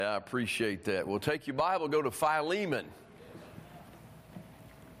I appreciate that. Well, take your Bible, go to Philemon.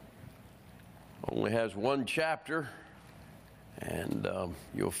 Only has one chapter, and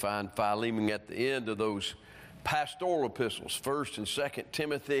you'll find Philemon at the end of those pastoral epistles, 1st and 2nd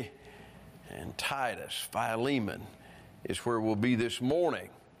Timothy and Titus. Philemon is where we'll be this morning.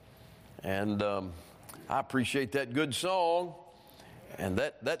 And I appreciate that good song. And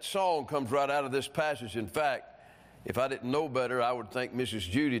that song comes right out of this passage. In fact, if I didn't know better, I would think Mrs.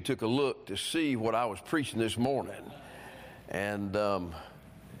 Judy took a look to see what I was preaching this morning. And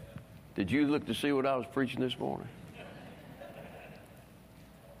did you look to see what I was preaching this morning?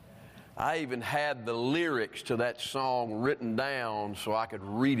 I even had the lyrics to that song written down so I could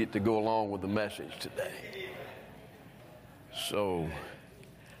read it to go along with the message today. So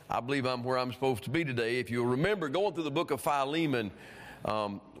I believe I'm where I'm supposed to be today. If you'll remember, going through the book of Philemon,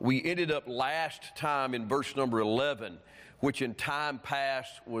 we ended up last time in verse number 11, which in time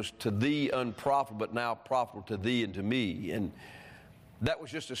past was to thee unprofitable, but now profitable to thee and to me. And that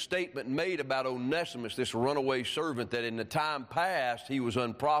was just a statement made about Onesimus, this runaway servant, that in the time past he was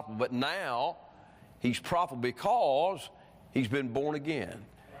unprofitable, but now he's profitable because he's been born again.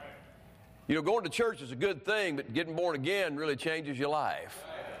 You know, going to church is a good thing, but getting born again really changes your life.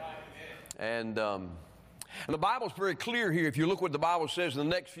 And the Bible's very clear here. If you look what the Bible says in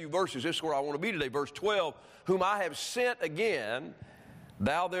the next few verses, this is where I want to be today. Verse 12, whom I have sent again,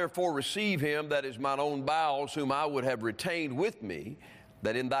 thou therefore receive him, that is mine own bowels, whom I would have retained with me,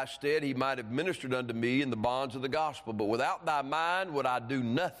 that in thy stead he might have ministered unto me in the bonds of the gospel. But without thy mind would I do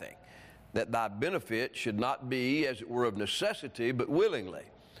nothing, that thy benefit should not be, as it were, of necessity, but willingly.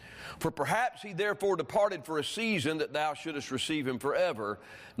 For perhaps he therefore departed for a season, that thou shouldest receive him forever,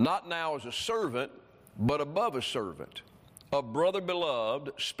 not now as a servant, but above a servant, a brother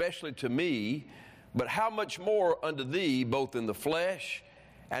beloved, especially to me, but how much more unto thee, both in the flesh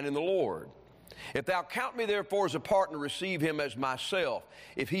and in the Lord. If thou count me therefore as a partner, receive him as myself.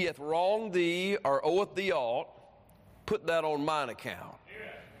 If he hath wronged thee or oweth thee aught, put that on mine account.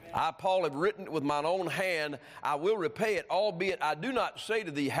 I, Paul, have written it with mine own hand, I will repay it, albeit I do not say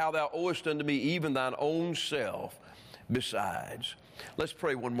to thee how thou owest unto me even thine own self besides. Let's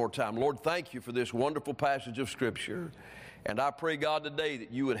pray one more time. Lord, thank you for this wonderful passage of Scripture. And I pray, God, today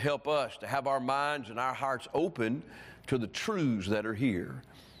that you would help us to have our minds and our hearts open to the truths that are here.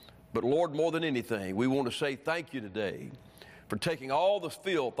 But Lord, more than anything, we want to say thank you today for taking all the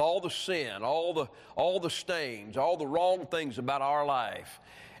filth, all the sin, all the stains, all the wrong things about our life,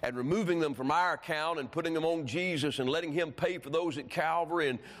 and removing them from our account and putting them on Jesus and letting him pay for those at Calvary.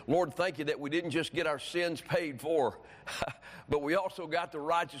 And Lord, thank you that we didn't just get our sins paid for, but we also got the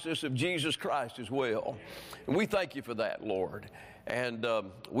righteousness of Jesus Christ as well. And we thank you for that, Lord. And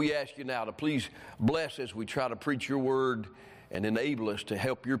we ask you now to please bless as we try to preach your word and enable us to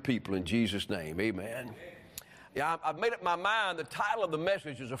help your people in Jesus' name. Amen. Yeah, I've made up my mind. The title of the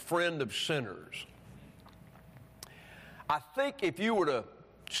message is A Friend of Sinners. I think if you were to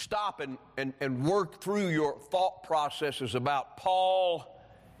stop and work through your thought processes about Paul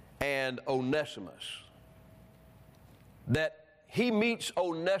and Onesimus, that he meets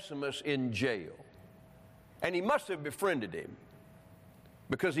Onesimus in jail. And he must have befriended him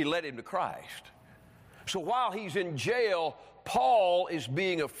because he led him to Christ. So while he's in jail, Paul is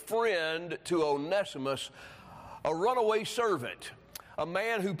being a friend to Onesimus, a runaway servant, a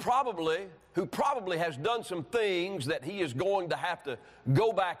man who probably has done some things that he is going to have to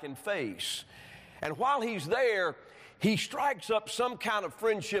go back and face. And while he's there, he strikes up some kind of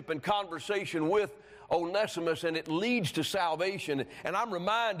friendship and conversation with Onesimus, and it leads to salvation. And I'm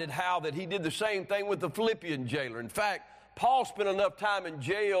reminded how that he did the same thing with the Philippian jailer. In fact, Paul spent enough time in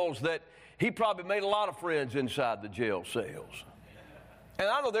jails that he probably made a lot of friends inside the jail cells. And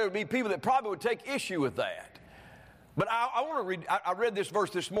I know there would be people that probably would take issue with that. But I want to read, I read this verse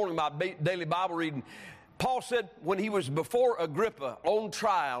this morning in my daily Bible reading. Paul said when he was before Agrippa on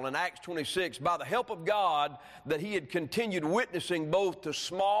trial in Acts 26, by the help of God, that he had continued witnessing both to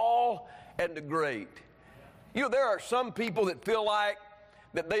small and to great. You know, there are some people that feel like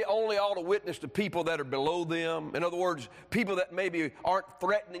that they only ought to witness to people that are below them. In other words, people that maybe aren't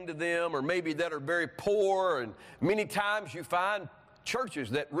threatening to them, or maybe that are very poor. And many times you find churches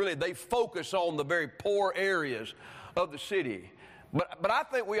that really, they focus on the very poor areas of the city. But I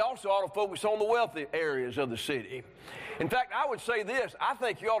think we also ought to focus on the wealthy areas of the city. In fact, I would say this. I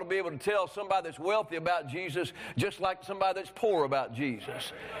think you ought to be able to tell somebody that's wealthy about Jesus just like somebody that's poor about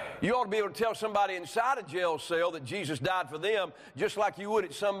Jesus. You ought to be able to tell somebody inside a jail cell that Jesus died for them just like you would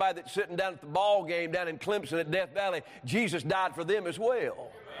at somebody that's sitting down at the ball game down in Clemson at Death Valley. Jesus died for them as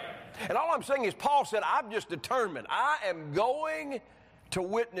well. And all I'm saying is Paul said, I'm just determined. I am going to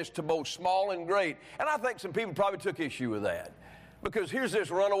witness to both small and great. And I think some people probably took issue with that. Because here's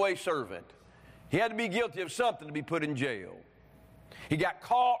this runaway servant. He had to be guilty of something to be put in jail. He got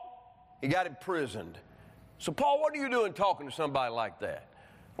caught. He got imprisoned. So, Paul, what are you doing talking to somebody like that?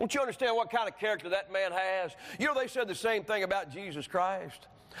 Don't you understand what kind of character that man has? You know, they said the same thing about Jesus Christ.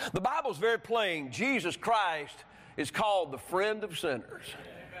 The Bible's very plain. Jesus Christ is called the friend of sinners.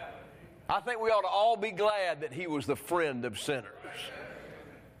 I think we ought to all be glad that he was the friend of sinners.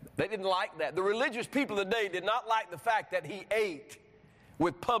 They didn't like that. The religious people of the day did not like the fact that he ate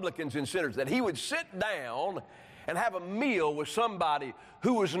with publicans and sinners, that he would sit down and have a meal with somebody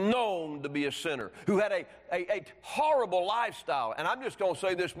who was known to be a sinner, who had a horrible lifestyle. And I'm just going to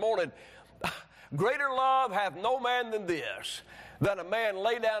say this morning, greater love hath no man than this, that a man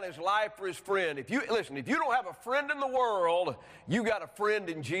lay down his life for his friend. If you don't have a friend in the world, you got a friend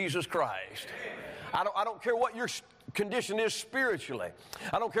in Jesus Christ. I don't care what your condition is spiritually.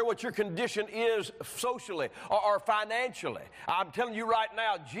 I don't care what your condition is socially or financially. I'm telling you right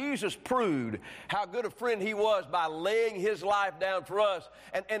now, Jesus proved how good a friend he was by laying his life down for us.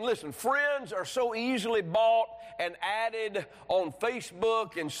 And listen, friends are so easily bought and added on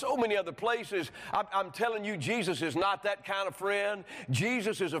Facebook and so many other places. I'm telling you, Jesus is not that kind of friend.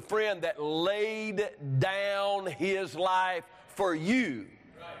 Jesus is a friend that laid down his life for you.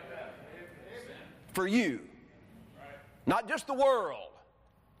 For you. Not just the world.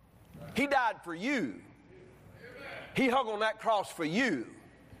 He died for you. He hung on that cross for you.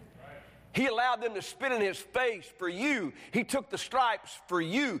 He allowed them to spit in his face for you. He took the stripes for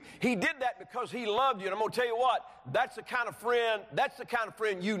you. He did that because he loved you. And I'm going to tell you what, that's the kind of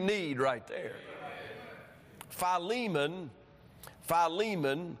friend you need right there. Philemon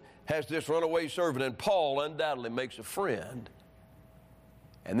has this runaway servant, and Paul undoubtedly makes a friend.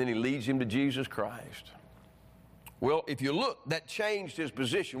 And then he leads him to Jesus Christ. Well, if you look, that changed his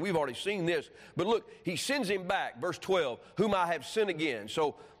position. We've already seen this. But look, he sends him back, verse 12, whom I have sinned again.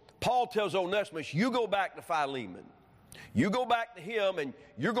 So Paul tells Onesimus, you go back to Philemon. You go back to him, and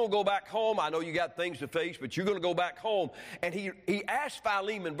you're going to go back home. I know you got things to face, but you're going to go back home. And he asked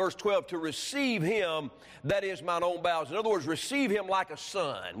Philemon, verse 12, to receive him, that is mine own bowels. In other words, receive him like a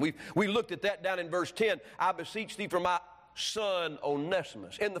son. We looked at that down in verse 10. I beseech thee for my son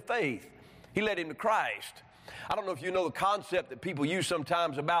Onesimus. In the faith, he led him to Christ. I don't know if you know the concept that people use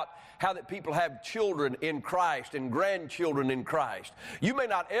sometimes about how that people have children in Christ and grandchildren in Christ. You may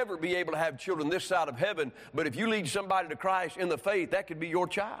not ever be able to have children this side of heaven, but if you lead somebody to Christ in the faith, that could be your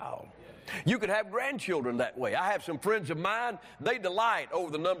child. You could have grandchildren that way. I have some friends of mine, they delight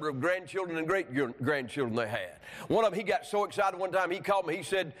over the number of grandchildren and great-grandchildren they had. One of them, he got so excited one time, he called me, he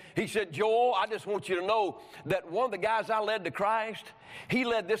said, Joel, I just want you to know that one of the guys I led to Christ, he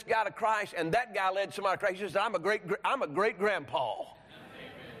led this guy to Christ, and that guy led somebody to Christ. He said, I'm a great-grandpa.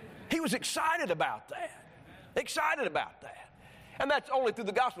 He was excited about that. Excited about that. And that's only through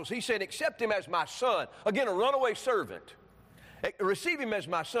the Gospels. He said, accept him as my son. Again, a runaway servant. Receive him as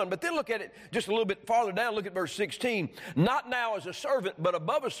my son. But then look at it just a little bit farther down. Look at verse 16. Not now as a servant, but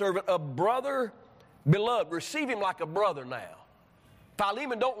above a servant, a brother beloved. Receive him like a brother now.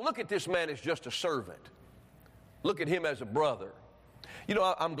 Philemon, don't look at this man as just a servant. Look at him as a brother. You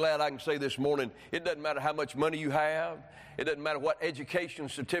know, I'm glad I can say this morning, it doesn't matter how much money you have. It doesn't matter what education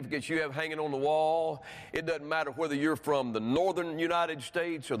certificates you have hanging on the wall. It doesn't matter whether you're from the northern United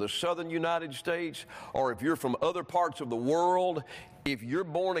States or the southern United States, or if you're from other parts of the world. If you're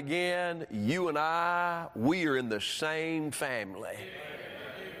born again, you and I, we are in the same family.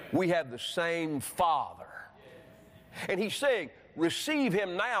 We have the same Father. And he's saying, receive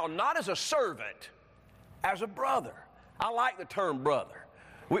him now, not as a servant, as a brother. I like the term brother.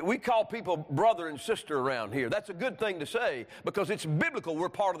 We call people brother and sister around here. That's a good thing to say because it's biblical. We're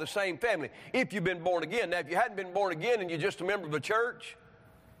part of the same family if you've been born again. Now, if you hadn't been born again and you're just a member of a church,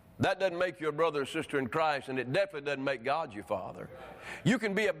 that doesn't make you a brother or sister in Christ, and it definitely doesn't make God your father. You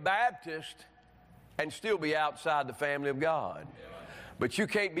can be a Baptist and still be outside the family of God. But you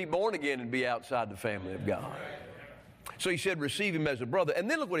can't be born again and be outside the family of God. So he said, receive him as a brother.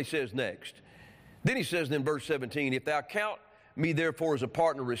 And then look what he says next. Then he says in verse 17, if thou count me therefore as a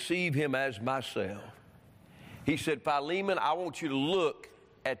partner, receive him as myself. He said, Philemon, I want you to look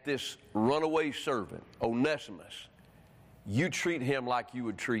at this runaway servant, Onesimus. You treat him like you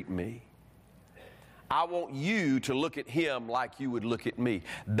would treat me. I want you to look at him like you would look at me.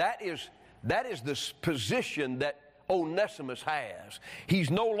 That is the position that Onesimus has. He's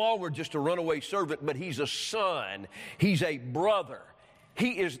no longer just a runaway servant, but he's a son. He's a brother.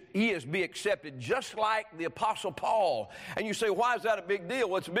 He is be accepted just like the Apostle Paul. And you say, why is that a big deal?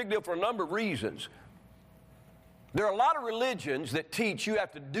 Well, it's a big deal for a number of reasons. There are a lot of religions that teach you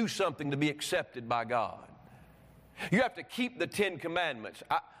have to do something to be accepted by God. You have to keep the Ten Commandments.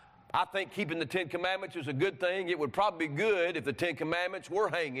 I think keeping the Ten Commandments is a good thing. It would probably be good if the Ten Commandments were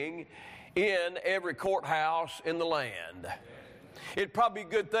hanging in every courthouse in the land. It'd probably be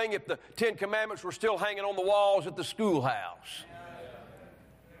a good thing if the Ten Commandments were still hanging on the walls at the schoolhouse.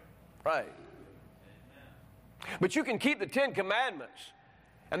 Right. But you can keep the Ten Commandments,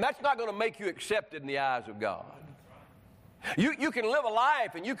 and that's not going to make you accepted in the eyes of God. You can live a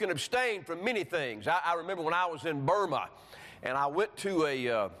life and you can abstain from many things. I remember when I was in Burma, and I went to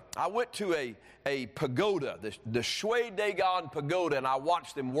a pagoda, the Shui Dagon pagoda, and I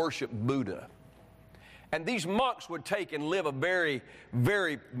watched them worship Buddha. And these monks would take and live a very,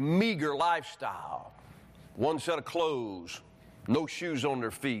 very meager lifestyle. One set of clothes, no shoes on their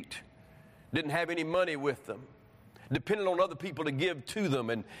feet, didn't have any money with them, depended on other people to give to them.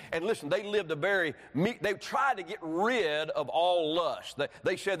 And listen, they lived they tried to get rid of all lust.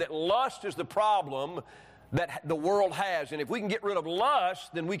 They said that lust is the problem that the world has. And if we can get rid of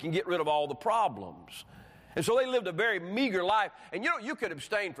lust, then we can get rid of all the problems. And so they lived a very meager life. And you could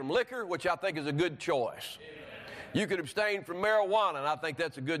abstain from liquor, which I think is a good choice. You could abstain from marijuana, and I think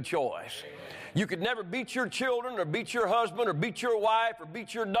that's a good choice. You could never beat your children or beat your husband or beat your wife or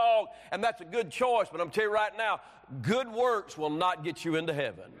beat your dog, and that's a good choice. But I'm telling you right now, good works will not get you into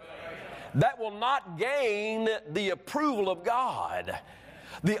heaven. That will not gain the approval of God.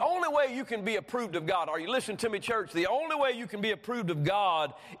 The only way you can be approved of God, are you listening to me, church? The only way you can be approved of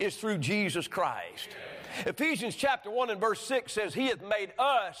God is through Jesus Christ. Ephesians chapter 1 and verse 6 says, He hath made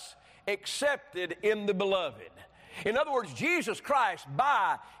us accepted in the beloved. In other words, Jesus Christ,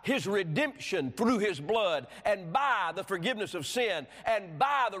 by His redemption through His blood and by the forgiveness of sin and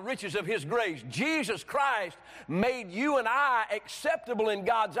by the riches of His grace, Jesus Christ made you and I acceptable in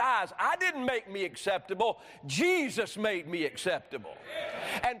God's eyes. I didn't make me acceptable. Jesus made me acceptable.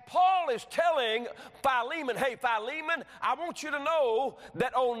 And Paul is telling Philemon, hey, Philemon, I want you to know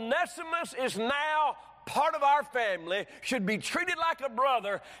that Onesimus is now part of our family, should be treated like a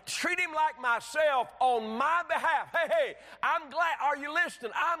brother, treat him like myself on my behalf. Hey, I'm glad, are you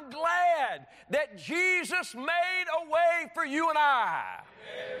listening? I'm glad that Jesus made a way for you and I.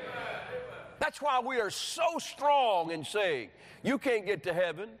 Amen. That's why we are so strong in saying, you can't get to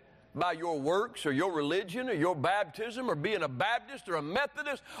heaven by your works or your religion or your baptism or being a Baptist or a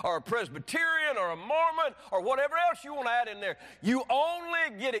Methodist or a Presbyterian or a Mormon or whatever else you want to add in there. You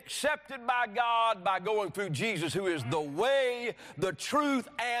only get accepted by God by going through Jesus, who is the way, the truth,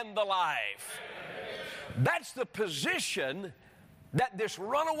 and the life. That's the position that this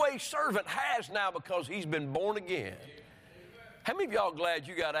runaway servant has now because he's been born again. How many of y'all glad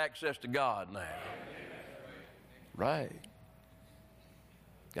you got access to God now? Right.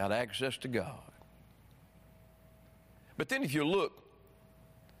 Got access to God. But then if you look,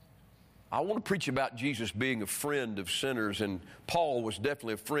 I want to preach about Jesus being a friend of sinners, and Paul was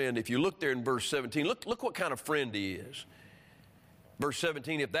definitely a friend. If you look there in verse 17, look what kind of friend he is. Verse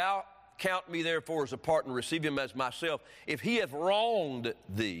 17, if thou count me therefore as a partner, receive him as myself. If he hath wronged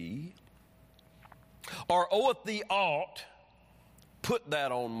thee, or oweth thee aught, put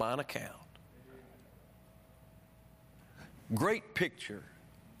that on mine account. Great picture.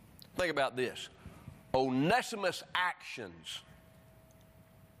 Think about this. Onesimus' actions.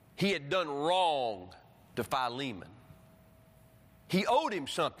 He had done wrong to Philemon. He owed him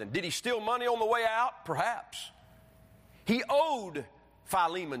something. Did he steal money on the way out? Perhaps. He owed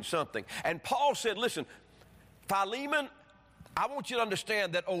Philemon something. And Paul said, listen, Philemon, I want you to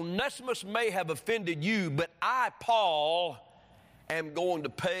understand that Onesimus may have offended you, but I, Paul, am going to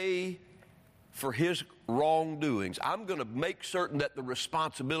pay for his wrongdoings. I'm going to make certain that the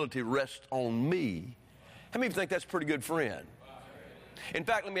responsibility rests on me. How many of you think that's a pretty good friend? In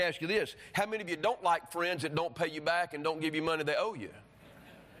fact, let me ask you this. How many of you don't like friends that don't pay you back and don't give you money they owe you?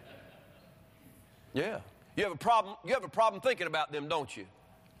 Yeah. You have a problem thinking about them, don't you?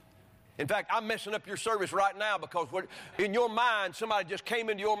 In fact, I'm messing up your service right now because in your mind, somebody just came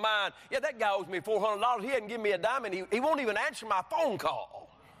into your mind, yeah, that guy owes me $400. He hadn't given me a dime, and he won't even answer my phone call.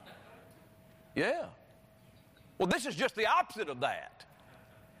 Yeah. Well, this is just the opposite of that.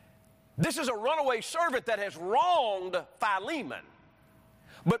 This is a runaway servant that has wronged Philemon.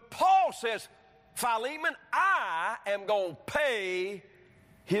 But Paul says, Philemon, I am going to pay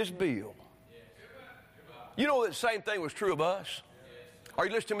his bill. You know the same thing was true of us. Are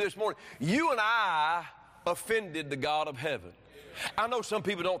you listening to me this morning? You and I offended the God of heaven. I know some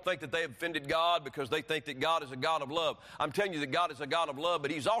people don't think that they have offended God because they think that God is a God of love. I'm telling you that God is a God of love,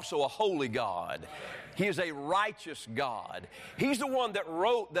 but He's also a holy God. He is a righteous God. He's the one that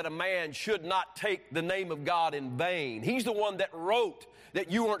wrote that a man should not take the name of God in vain. He's the one that wrote that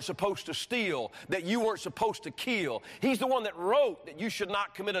you weren't supposed to steal, that you weren't supposed to kill. He's the one that wrote that you should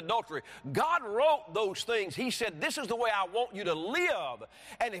not commit adultery. God wrote those things. He said, this is the way I want you to live.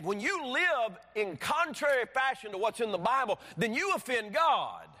 And when you live in contrary fashion to what's in the Bible, then you offend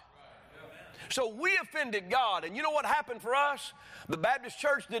God. So we offended God. And you know what happened for us? The Baptist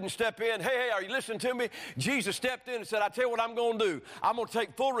church didn't step in. Hey, are you listening to me? Jesus stepped in and said, I tell you what I'm going to do. I'm going to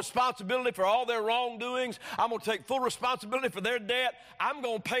take full responsibility for all their wrongdoings. I'm going to take full responsibility for their debt. I'm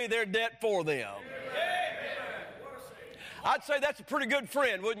going to pay their debt for them. I'd say that's a pretty good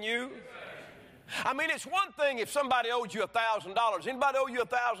friend, wouldn't you? I mean, it's one thing if somebody owed you $1,000. Anybody owe you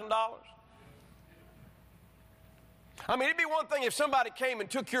 $1,000? I mean, it'd be one thing if somebody came and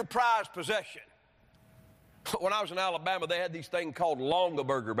took your prized possession. When I was in Alabama, they had these things called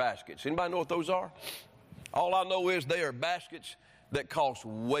Longaberger baskets. Anybody know what those are? All I know is they are baskets that cost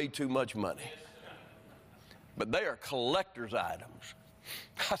way too much money. But they are collector's items.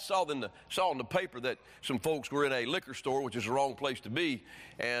 I saw in the paper that some folks were in a liquor store, which is the wrong place to be,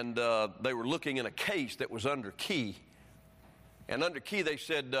 and they were looking in a case that was under key. And under key, they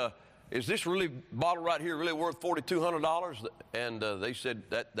said, is this bottle right here really worth $4,200? And they said,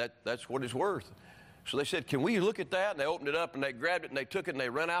 that's what it's worth. So they said, can we look at that? And they opened it up and they grabbed it and they took it and they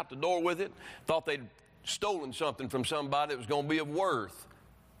ran out the door with it. Thought they'd stolen something from somebody that was going to be of worth.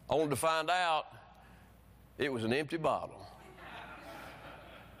 Only to find out it was an empty bottle.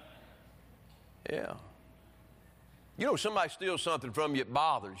 Yeah. You know, somebody steals something from you, it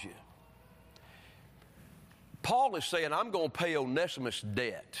bothers you. Paul is saying, I'm going to pay Onesimus'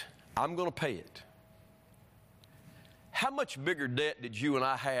 debt. I'm going to pay it. How much bigger debt did you and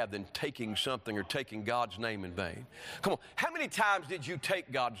I have than taking something or taking God's name in vain? Come on, how many times did you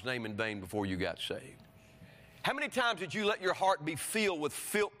take God's name in vain before you got saved? How many times did you let your heart be filled with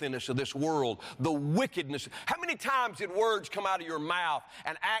filthiness of this world, the wickedness? How many times did words come out of your mouth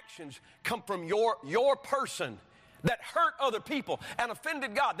and actions come from your person that hurt other people and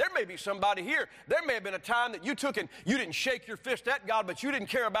offended God? There may be somebody here. There may have been a time that you took and you didn't shake your fist at God, but you didn't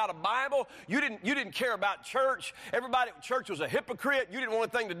care about a Bible. You didn't care about church. Everybody at church was a hypocrite. You didn't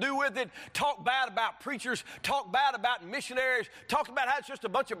want anything to do with it. Talk bad about preachers. Talk bad about missionaries. Talk about how it's just a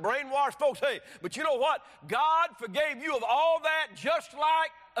bunch of brainwashed folks. Hey, but you know what? God forgave you of all that just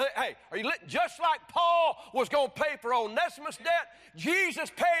like just like Paul was going to pay for Onesimus' debt,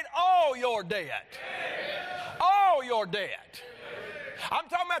 Jesus paid all your debt. All your debt. I'm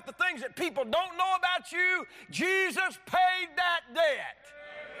talking about the things that people don't know about you. Jesus paid that debt.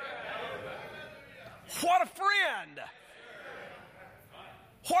 What a friend.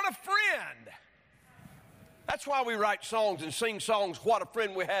 What a friend. That's why we write songs and sing songs, what a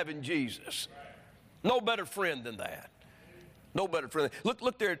friend we have in Jesus. No better friend than that. No better friend.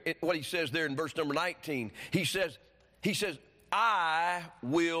 Look there at what he says there in verse number 19. He says, I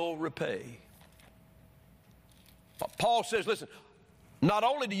will repay. Paul says, listen, not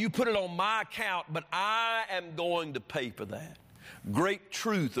only do you put it on my account, but I am going to pay for that. Great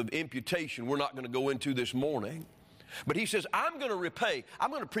truth of imputation we're not going to go into this morning. But he says, I'm going to repay. I'm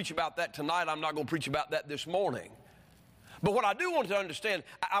going to preach about that tonight. I'm not going to preach about that this morning. But what I do want you to understand,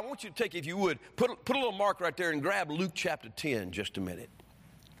 I want you to take, if you would, put a little mark right there and grab Luke chapter 10 just a minute.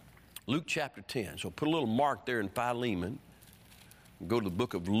 Luke chapter 10. So put a little mark there in Philemon. Go to the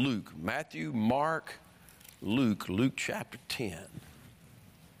book of Luke. Matthew, Mark, Luke chapter 10.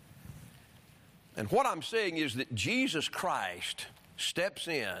 And what I'm saying is that Jesus Christ steps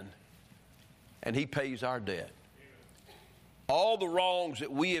in and he pays our debt. All the wrongs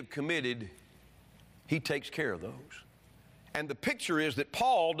that we have committed, he takes care of those. And the picture is that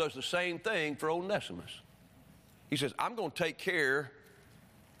Paul does the same thing for Onesimus. He says, I'm going to take care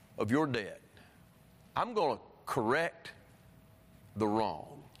of your debt. I'm going to correct the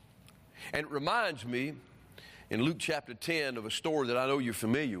wrong. And it reminds me in Luke chapter 10 of a story that I know you're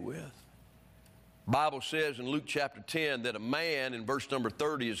familiar with. The Bible says in Luke chapter 10 that a man in verse number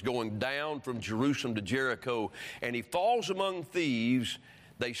 30 is going down from Jerusalem to Jericho, and he falls among thieves.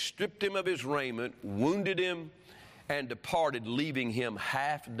 They stripped him of his raiment, wounded him, and departed, leaving him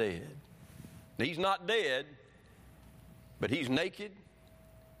half dead. Now, he's not dead, but he's naked.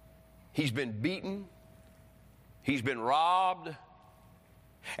 He's been beaten. He's been robbed.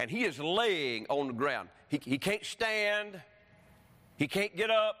 And he is laying on the ground. He can't stand. He can't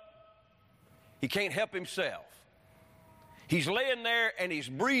get up. He can't help himself. He's laying there and he's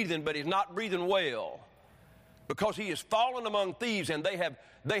breathing, but he's not breathing well. because he has fallen among thieves, and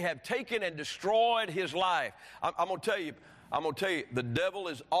they have taken and destroyed his life. I'm going to tell you, the devil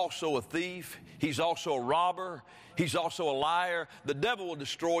is also a thief. He's also a robber. He's also a liar. The devil will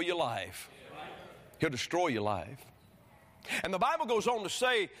destroy your life. He'll destroy your life. And the Bible goes on to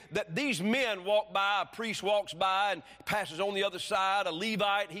say that these men walk by, a priest walks by and passes on the other side. A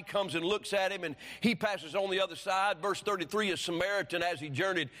Levite, he comes and looks at him and he passes on the other side. Verse 33, a Samaritan, as he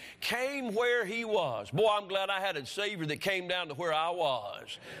journeyed, came where he was. Boy, I'm glad I had a Savior that came down to where I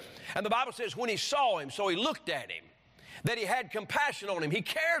was. And the Bible says when he saw him, so he looked at him, that he had compassion on him. He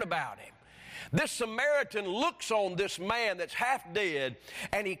cared about him. This Samaritan looks on this man that's half dead,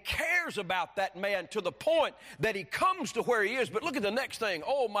 and he cares about that man to the point that he comes to where he is. But look at the next thing.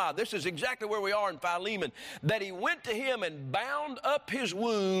 Oh my, this is exactly where we are in Philemon. That he went to him and bound up his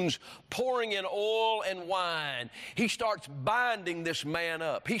wounds, pouring in oil and wine. He starts binding this man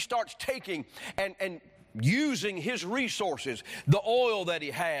up. He starts taking and using his resources, the oil that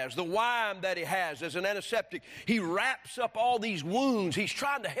he has, the wine that he has as an antiseptic. He wraps up all these wounds. He's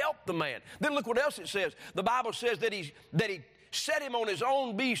trying to help the man. Then look what else it says. The Bible says that he set him on his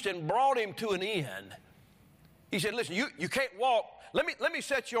own beast and brought him to an inn. He said, listen, you can't walk. Let me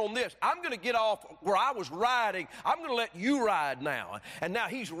set you on this. I'm going to get off where I was riding. I'm going to let you ride now. And now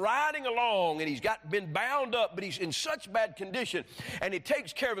he's riding along, and he's been bound up, but he's in such bad condition, and he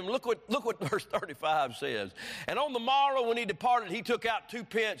takes care of him. Look what verse 35 says. And on the morrow when he departed, he took out 2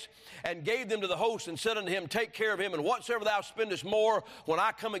 pence and gave them to the host and said unto him, take care of him, and whatsoever thou spendest more, when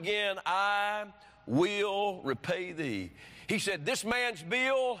I come again, I will repay thee. He said, this man's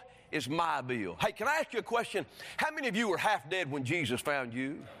bill is my bill. Hey, can I ask you a question? How many of you were half dead when Jesus found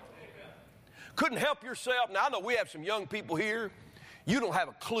you? Couldn't help yourself? Now, I know we have some young people here. You don't have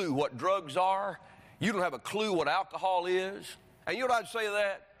a clue what drugs are. You don't have a clue what alcohol is. And you know what I'd say to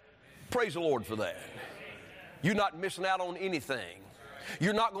that? Praise the Lord for that. You're not missing out on anything.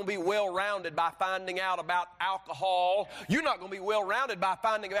 You're not going to be well-rounded by finding out about alcohol. You're not going to be well-rounded by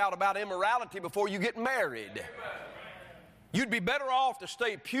finding out about immorality before you get married. You'd be better off to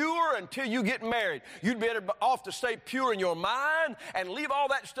stay pure until you get married. You'd be better off to stay pure in your mind and leave all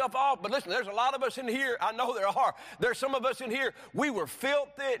that stuff off. But listen, there's a lot of us in here. I know there are. There's some of us in here. We were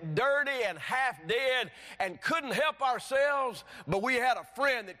filthy, dirty, and half dead and couldn't help ourselves, but we had a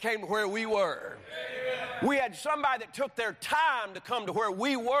friend that came to where we were. We had somebody that took their time to come to where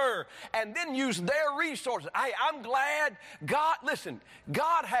we were and then used their resources. Hey, I'm glad God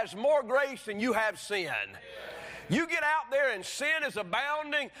has more grace than you have sin. You get out there and sin is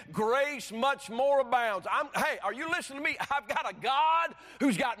abounding, grace much more abounds. Hey, are you listening to me? I've got a God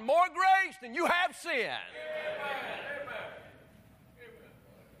who's got more grace than you have sin. Amen.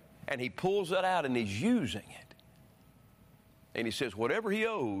 And he pulls that out and he's using it. And he says, whatever he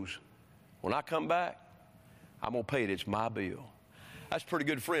owes, when I come back, I'm going to pay it. It's my bill. That's a pretty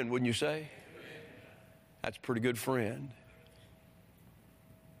good friend, wouldn't you say? That's a pretty good friend.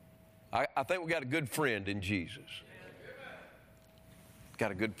 I think we got a good friend in Jesus.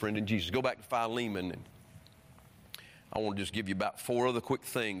 Got a good friend in Jesus. Go back to Philemon, and I want to just give you about 4 other quick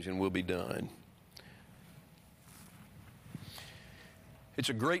things, and we'll be done. It's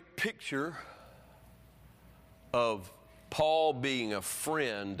a great picture of Paul being a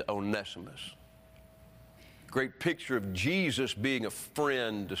friend, Onesimus. Great picture of Jesus being a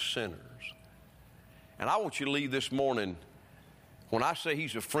friend to sinners. And I want you to leave this morning. When I say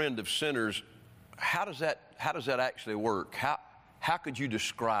he's a friend of sinners, how does that actually work? How could you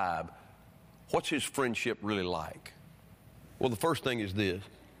describe what's his friendship really like? Well, the first thing is this.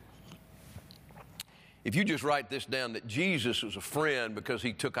 If you just write this down, that Jesus was a friend because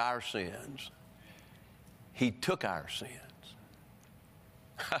he took our sins. He took our sins.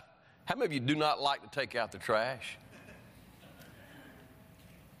 How many of you do not like to take out the trash?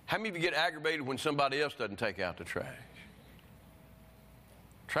 How many of you get aggravated when somebody else doesn't take out the trash?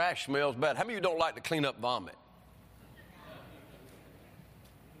 Trash smells bad. How many of you don't like to clean up vomit?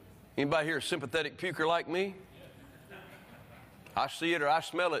 Anybody here a sympathetic puker like me? I see it or I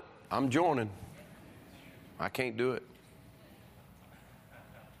smell it, I'm joining. I can't do it.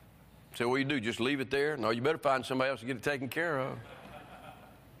 So what do you do? Just leave it there? No, you better find somebody else to get it taken care of.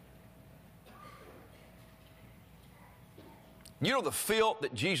 You know the filth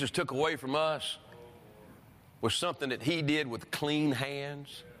that Jesus took away from us was something that he did with clean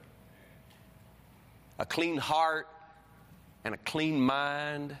hands, a clean heart, and a clean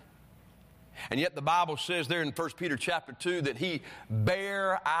mind. And yet the Bible says there in 1 Peter chapter 2 that he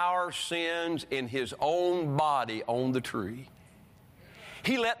bare our sins in his own body on the tree.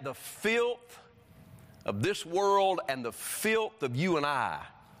 He let the filth of this world and the filth of you and I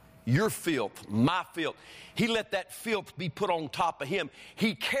your filth, my filth. He let that filth be put on top of him.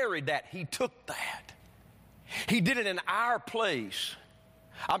 He carried that. He took that. He did it in our place.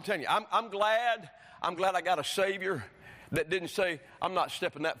 I'm telling you, I'm glad I got a Savior that didn't say, I'm not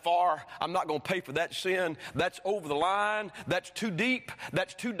stepping that far. I'm not going to pay for that sin. That's over the line. That's too deep.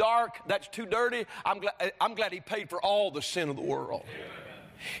 That's too dark. That's too dirty. I'm glad he paid for all the sin of the world.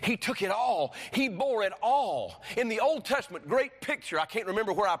 He took it all. He bore it all. In the Old Testament, great picture. I can't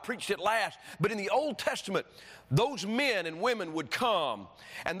remember where I preached it last, but in the Old Testament, those men and women would come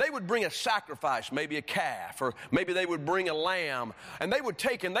and they would bring a sacrifice, maybe a calf, or maybe they would bring a lamb, and they would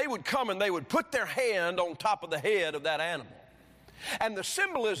come and they would put their hand on top of the head of that animal. And the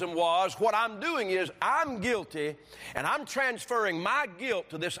symbolism was, what I'm doing is I'm guilty and I'm transferring my guilt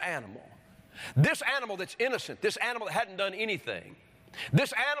to this animal. This animal that's innocent, this animal that hadn't done anything.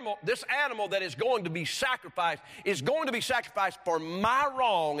 This animal that is going to be sacrificed is going to be sacrificed for my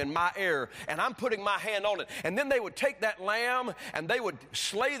wrong and my error, and I'm putting my hand on it. And then they would take that lamb and they would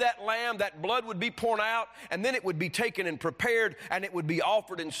slay that lamb. That blood would be poured out, and then it would be taken and prepared, and it would be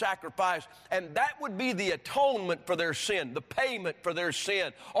offered in sacrifice. And that would be the atonement for their sin, the payment for their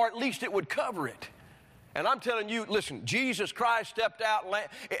sin, or at least it would cover it. And I'm telling you, listen, Jesus Christ stepped out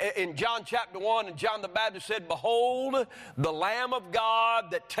in John chapter 1, and John the Baptist said, behold, the Lamb of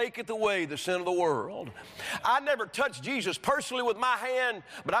God that taketh away the sin of the world. I never touched Jesus personally with my hand,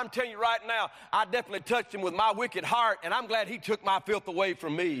 but I'm telling you right now, I definitely touched him with my wicked heart, and I'm glad he took my filth away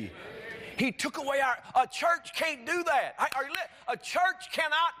from me. He took away a church can't do that. A church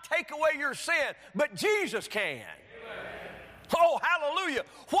cannot take away your sin, but Jesus can. Oh, hallelujah.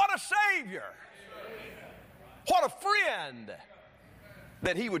 What a Savior. What a friend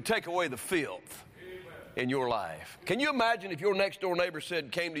that he would take away the filth in your life. Can you imagine if your next door neighbor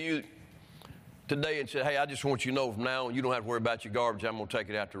came to you today and said, hey, I just want you to know from now on you don't have to worry about your garbage. I'm going to take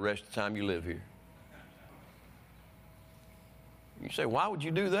it out the rest of the time you live here. You say, why would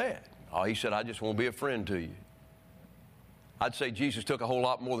you do that? Oh, he said, I just want to be a friend to you. I'd say Jesus took a whole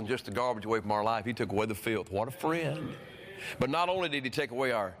lot more than just the garbage away from our life. He took away the filth. What a friend. But not only did he take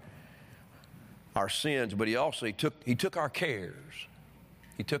away our sins, but he took our cares.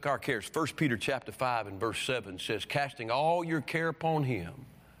 He took our cares. 1 Peter chapter 5 and verse 7 says, casting all your care upon him,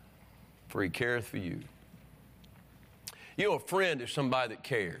 for he careth for you. You know, a friend is somebody that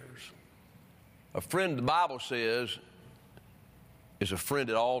cares. A friend, the Bible says, is a friend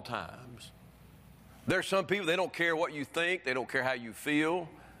at all times. There's some people, they don't care what you think. They don't care how you feel.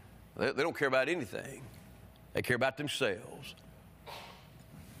 They don't care about anything. They care about themselves.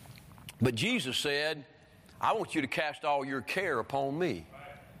 But Jesus said, I want you to cast all your care upon me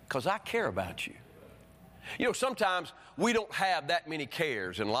because I care about you. You know, sometimes we don't have that many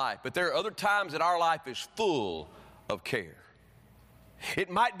cares in life, but there are other times that our life is full of care. It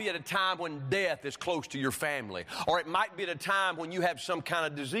might be at a time when death is close to your family, or it might be at a time when you have some kind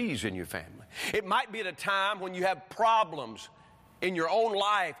of disease in your family. It might be at a time when you have problems in your own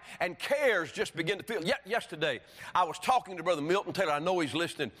life, and cares just begin to feel. Yesterday, I was talking to Brother Milton Taylor. I know he's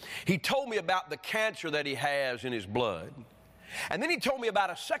listening. He told me about the cancer that he has in his blood. And then he told me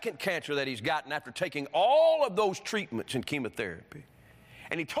about a second cancer that he's gotten after taking all of those treatments and chemotherapy.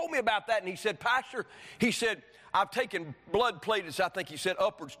 And he told me about that, and he said, Pastor, he said, I've taken blood platelets, I think he said,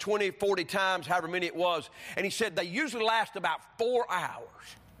 upwards 20, 40 times, however many it was. And he said they usually last about 4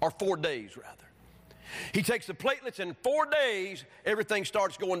 hours, or 4 days, rather. He takes the platelets, and in 4 days, everything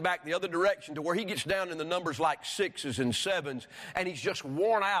starts going back the other direction to where he gets down in the numbers like 6s and 7s, and he's just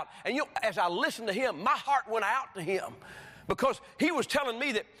worn out. And you know, as I listened to him, my heart went out to him because he was telling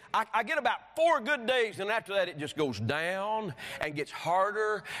me that I get about 4 good days, and after that, it just goes down and gets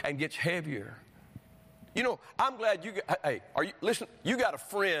harder and gets heavier. You know, I'm glad you got a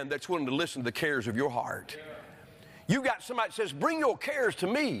friend that's willing to listen to the cares of your heart. You got somebody that says, bring your cares to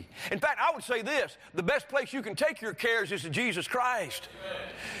me. In fact, I would say this, the best place you can take your cares is to Jesus Christ.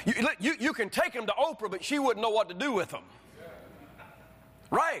 You can take them to Oprah, but she wouldn't know what to do with them.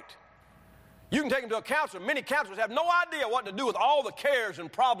 Right. You can take them to a counselor. Many counselors have no idea what to do with all the cares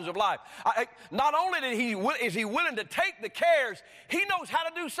and problems of life. Not only is he willing to take the cares, he knows how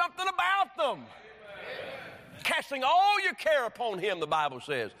to do something about them. Casting all your care upon him, the Bible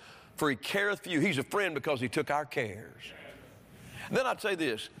says. For he careth for you. He's a friend because he took our cares. And then I'd say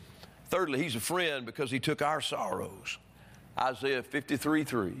this. Thirdly, he's a friend because he took our sorrows. Isaiah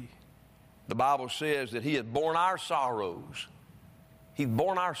 53:3. The Bible says that he had borne our sorrows. He's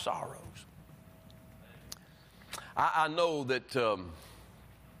borne our sorrows. I know that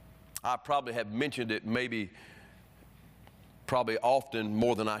I probably have mentioned it probably often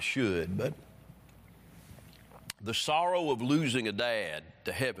more than I should, but The sorrow of losing a dad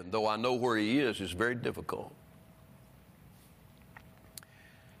to heaven, though I know where he is very difficult.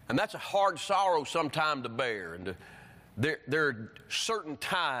 And that's a hard sorrow sometime to bear. And there are certain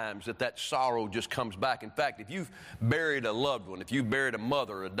times that sorrow just comes back. In fact, if you've buried a loved one, if you've buried a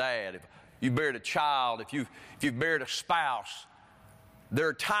mother, a dad, if you've buried a child, if you've buried a spouse, there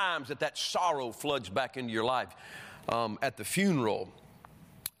are times that sorrow floods back into your life. At the funeral,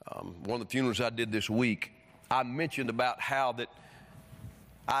 one of the funerals I did this week, I mentioned about how that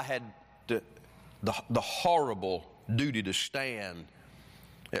I had the horrible duty to stand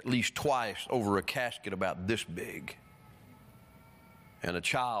at least twice over a casket about this big and a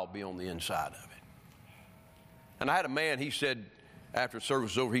child be on the inside of it. And I had a man, he said, after the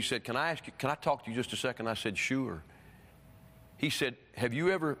service was over, he said, can I talk to you just a second? I said, sure. He said, have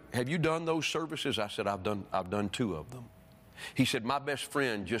you done those services? I said, I've done 2 of them. He said, my best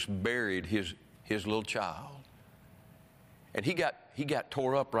friend just buried his little child. And he got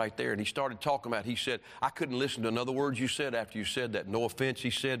tore up right there, and he started talking about, he said, I couldn't listen to another word you said after you said that. No offense,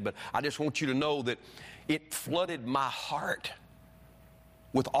 he said, but I just want you to know that it flooded my heart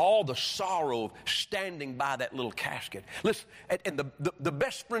with all the sorrow of standing by that little casket. Listen, and the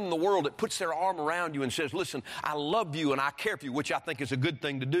best friend in the world that puts their arm around you and says, listen, I love you and I care for you, which I think is a good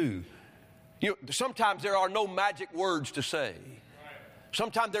thing to do. You know, sometimes there are no magic words to say.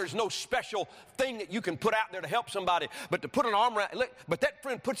 Sometimes there's no special thing that you can put out there to help somebody, but to put an arm around, but that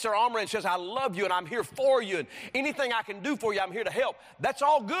friend puts their arm around and says, I love you and I'm here for you and anything I can do for you, I'm here to help. That's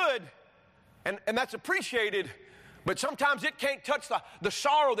all good and that's appreciated, but sometimes it can't touch the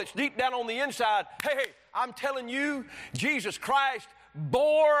sorrow that's deep down on the inside. Hey, I'm telling you, Jesus Christ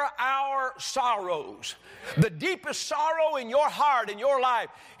bore our sorrows. The deepest sorrow in your heart, in your life,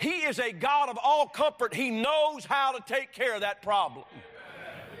 He is a God of all comfort. He knows how to take care of that problem.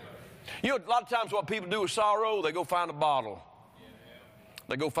 You know, a lot of times what people do with sorrow, they go find a bottle.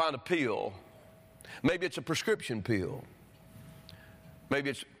 They go find a pill. Maybe it's a prescription pill. Maybe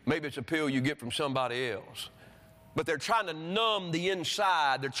it's a pill you get from somebody else. But they're trying to numb the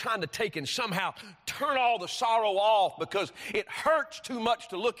inside. They're trying to take and somehow turn all the sorrow off because it hurts too much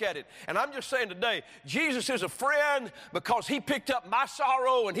to look at it. And I'm just saying today, Jesus is a friend because He picked up my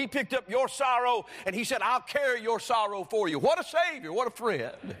sorrow and He picked up your sorrow and He said, I'll carry your sorrow for you. What a Savior. What a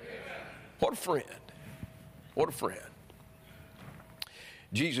friend. What a friend. What a friend.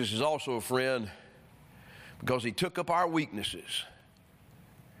 Jesus is also a friend because He took up our weaknesses.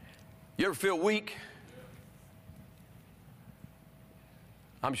 You ever feel weak?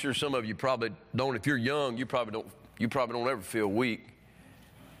 I'm sure some of you probably don't. If you're young, you probably don't ever feel weak.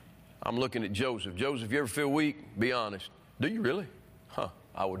 I'm looking at Joseph. Joseph, you ever feel weak? Be honest. Do you really?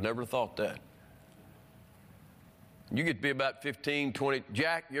 I would never have thought that. You get to be about 15, 20.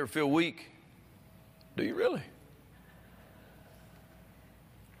 Jack, you ever feel weak? Do you really?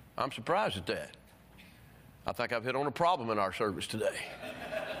 I'm surprised at that. I think I've hit on a problem in our service today.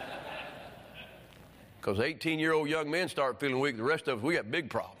 Because 18-year-old young men start feeling weak, the rest of us, we got big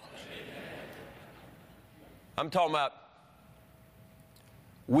problems. I'm talking about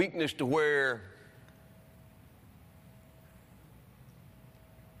weakness to where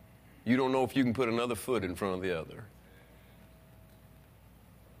you don't know if you can put another foot in front of the other.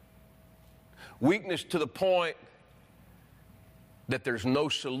 Weakness to the point that there's no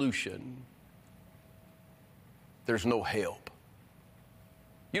solution. There's no help.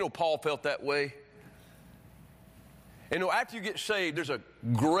 You know, Paul felt that way. And you know, after you get saved, there's a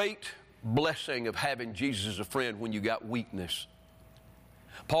great blessing of having Jesus as a friend when you got weakness.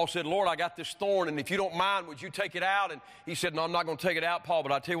 Paul said, Lord, I got this thorn, and if you don't mind, would you take it out? And he said, no, I'm not going to take it out, Paul,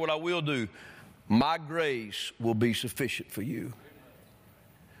 but I'll tell you what I will do. My grace will be sufficient for you.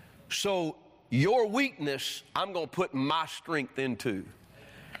 So your weakness, I'm going to put my strength into.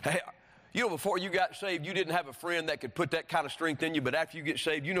 Hey, you know, before you got saved, you didn't have a friend that could put that kind of strength in you, but after you get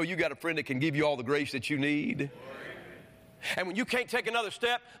saved, you know you got a friend that can give you all the grace that you need. And when you can't take another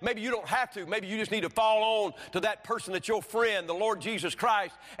step, maybe you don't have to. Maybe you just need to fall on to that person that's your friend, the Lord Jesus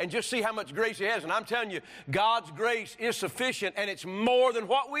Christ, and just see how much grace He has. And I'm telling you, God's grace is sufficient, and it's more than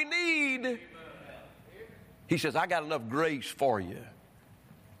what we need. He says, I got enough grace for you.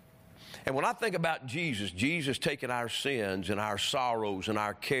 And when I think about Jesus taking our sins and our sorrows and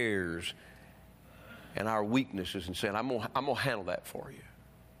our cares and our weaknesses and saying, I'm gonna handle that for you.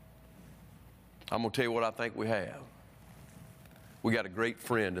 I'm going to tell you what I think we have. We got a great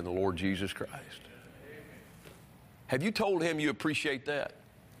friend in the Lord Jesus Christ. Have you told Him you appreciate that?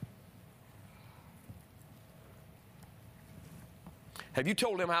 Have you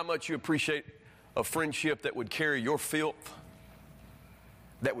told Him how much you appreciate a friendship that would carry your filth,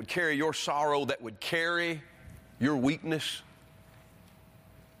 that would carry your sorrow, that would carry your weakness?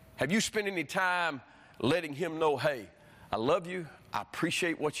 Have you spent any time letting him know, hey, I love you, I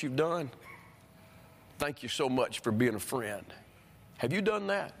appreciate what you've done. Thank you so much for being a friend. Have you done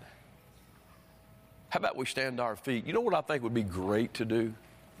that? How about we stand to our feet? You know what I think would be great to do?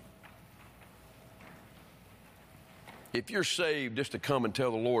 If you're saved, just to come and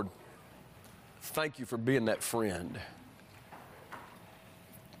tell the Lord, thank you for being that friend.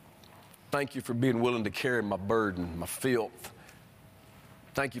 Thank you for being willing to carry my burden, my filth.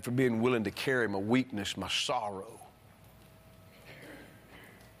 Thank you for being willing to carry my weakness, my sorrow.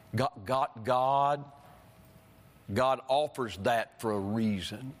 God offers that for a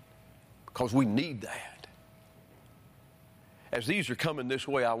reason, because we need that. As these are coming this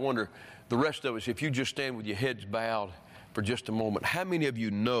way, I wonder, the rest of us, if you just stand with your heads bowed for just a moment, how many of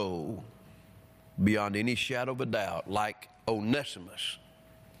you know, beyond any shadow of a doubt, like Onesimus,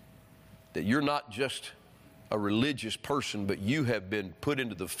 that you're not just a religious person, but you have been put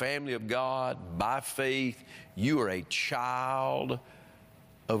into the family of God by faith. You are a child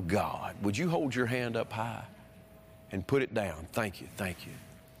of God. Would you hold your hand up high and put it down? Thank you, thank you.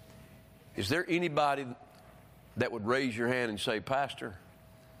 Is there anybody that would raise your hand and say, Pastor,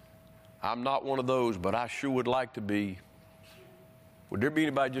 I'm not one of those, but I sure would like to be? Would there be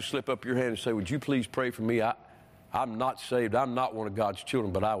anybody just slip up your hand and say, would you please pray for me? I'm not saved. I'm not one of God's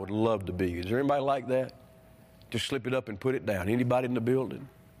children, but I would love to be. Is there anybody like that? Just slip it up and put it down. Anybody in the building?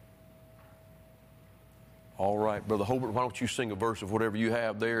 All right, Brother Hobart, why don't you sing a verse of whatever you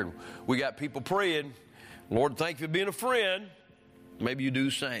have there? And we got people praying. Lord, thank you for being a friend. Maybe you do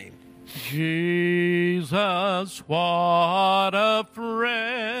the same. Jesus, what a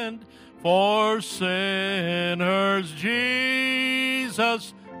friend for sinners.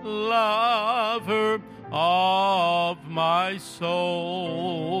 Jesus, lover of my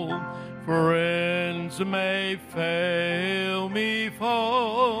soul. Friends may fail me,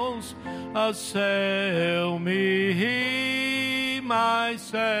 foes assail me. He, my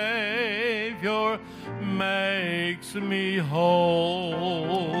Savior, makes me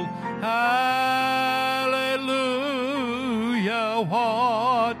whole. Hallelujah,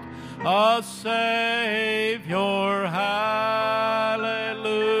 what a Savior. Hallelujah,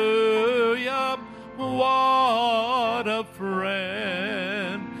 what a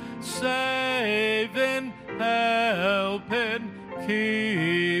friend. Saving, helping,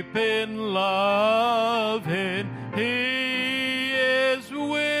 keeping, loving. He is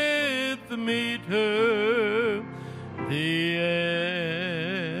with me to the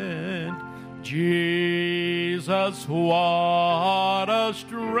end. Jesus, what a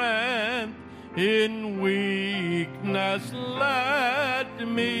strength in weakness. Let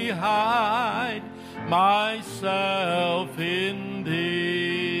me hide myself in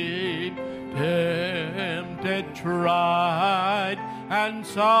thee. Tempted, tried, and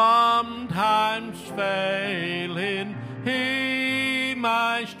sometimes failing. He,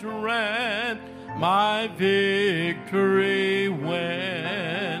 my strength, my victory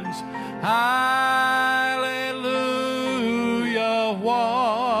wins. Hallelujah,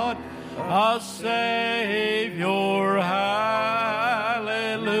 what a Savior. Hallelujah,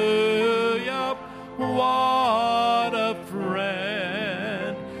 what a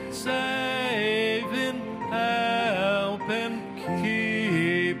friend. Saving, helping,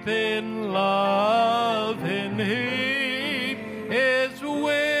 keeping, loving. He is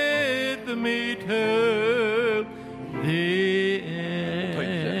with me to the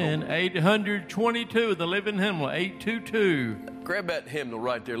end. 822, the Living Hymnal, 822. Grab that hymnal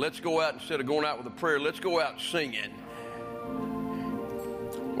right there. Let's go out, instead of going out with a prayer, let's go out singing.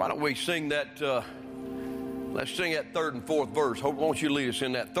 Why don't we sing that, let's sing that third and fourth verse. Why don't you lead us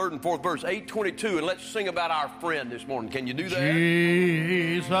in that third and fourth verse, 822, and let's sing about our friend this morning. Can you do that?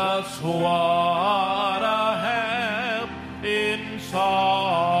 Jesus, what a help in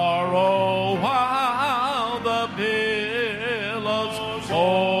sorrow, while the billows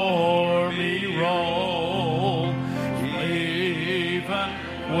o'er me roll. Even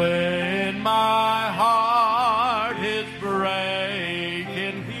when my heart is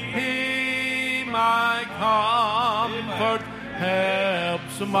breaking, He, my comfort,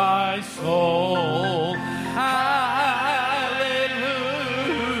 helps my soul. Hallelujah,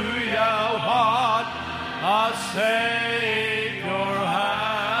 what a Savior.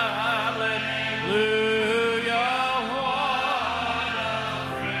 Hallelujah, what a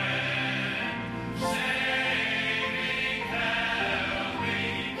friend. Saving,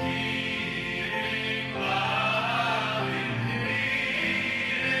 helping, keeping, loving. He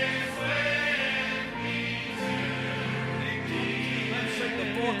is with me to the end. Let's sing the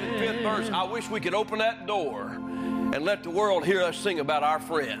fourth and fifth verse. I wish we could open that door and let the world hear us sing about our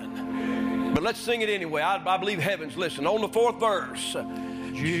friend. But let's sing it anyway. I believe heaven's listening. On the fourth verse.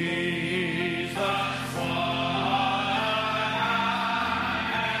 Jesus was.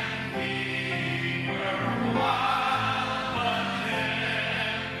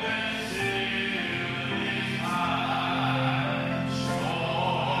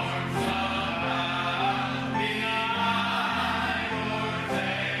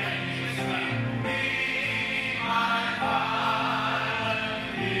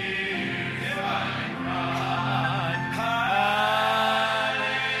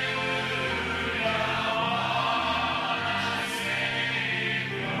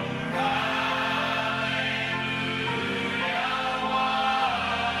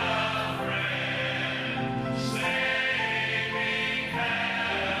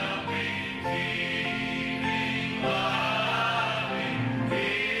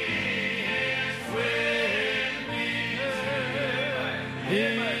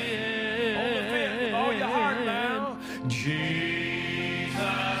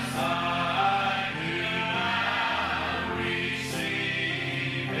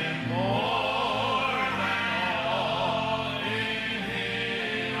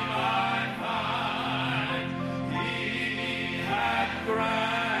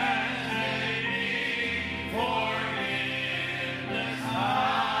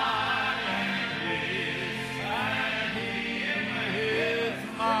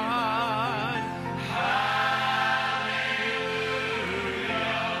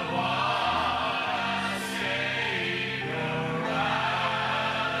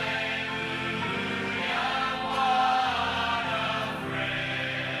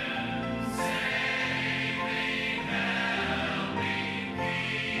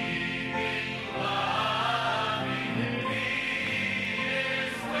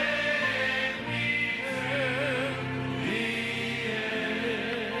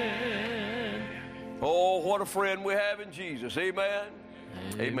 What a friend we have in Jesus. Amen.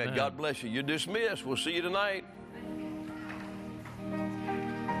 Amen. God bless you. You're dismissed. We'll see you tonight.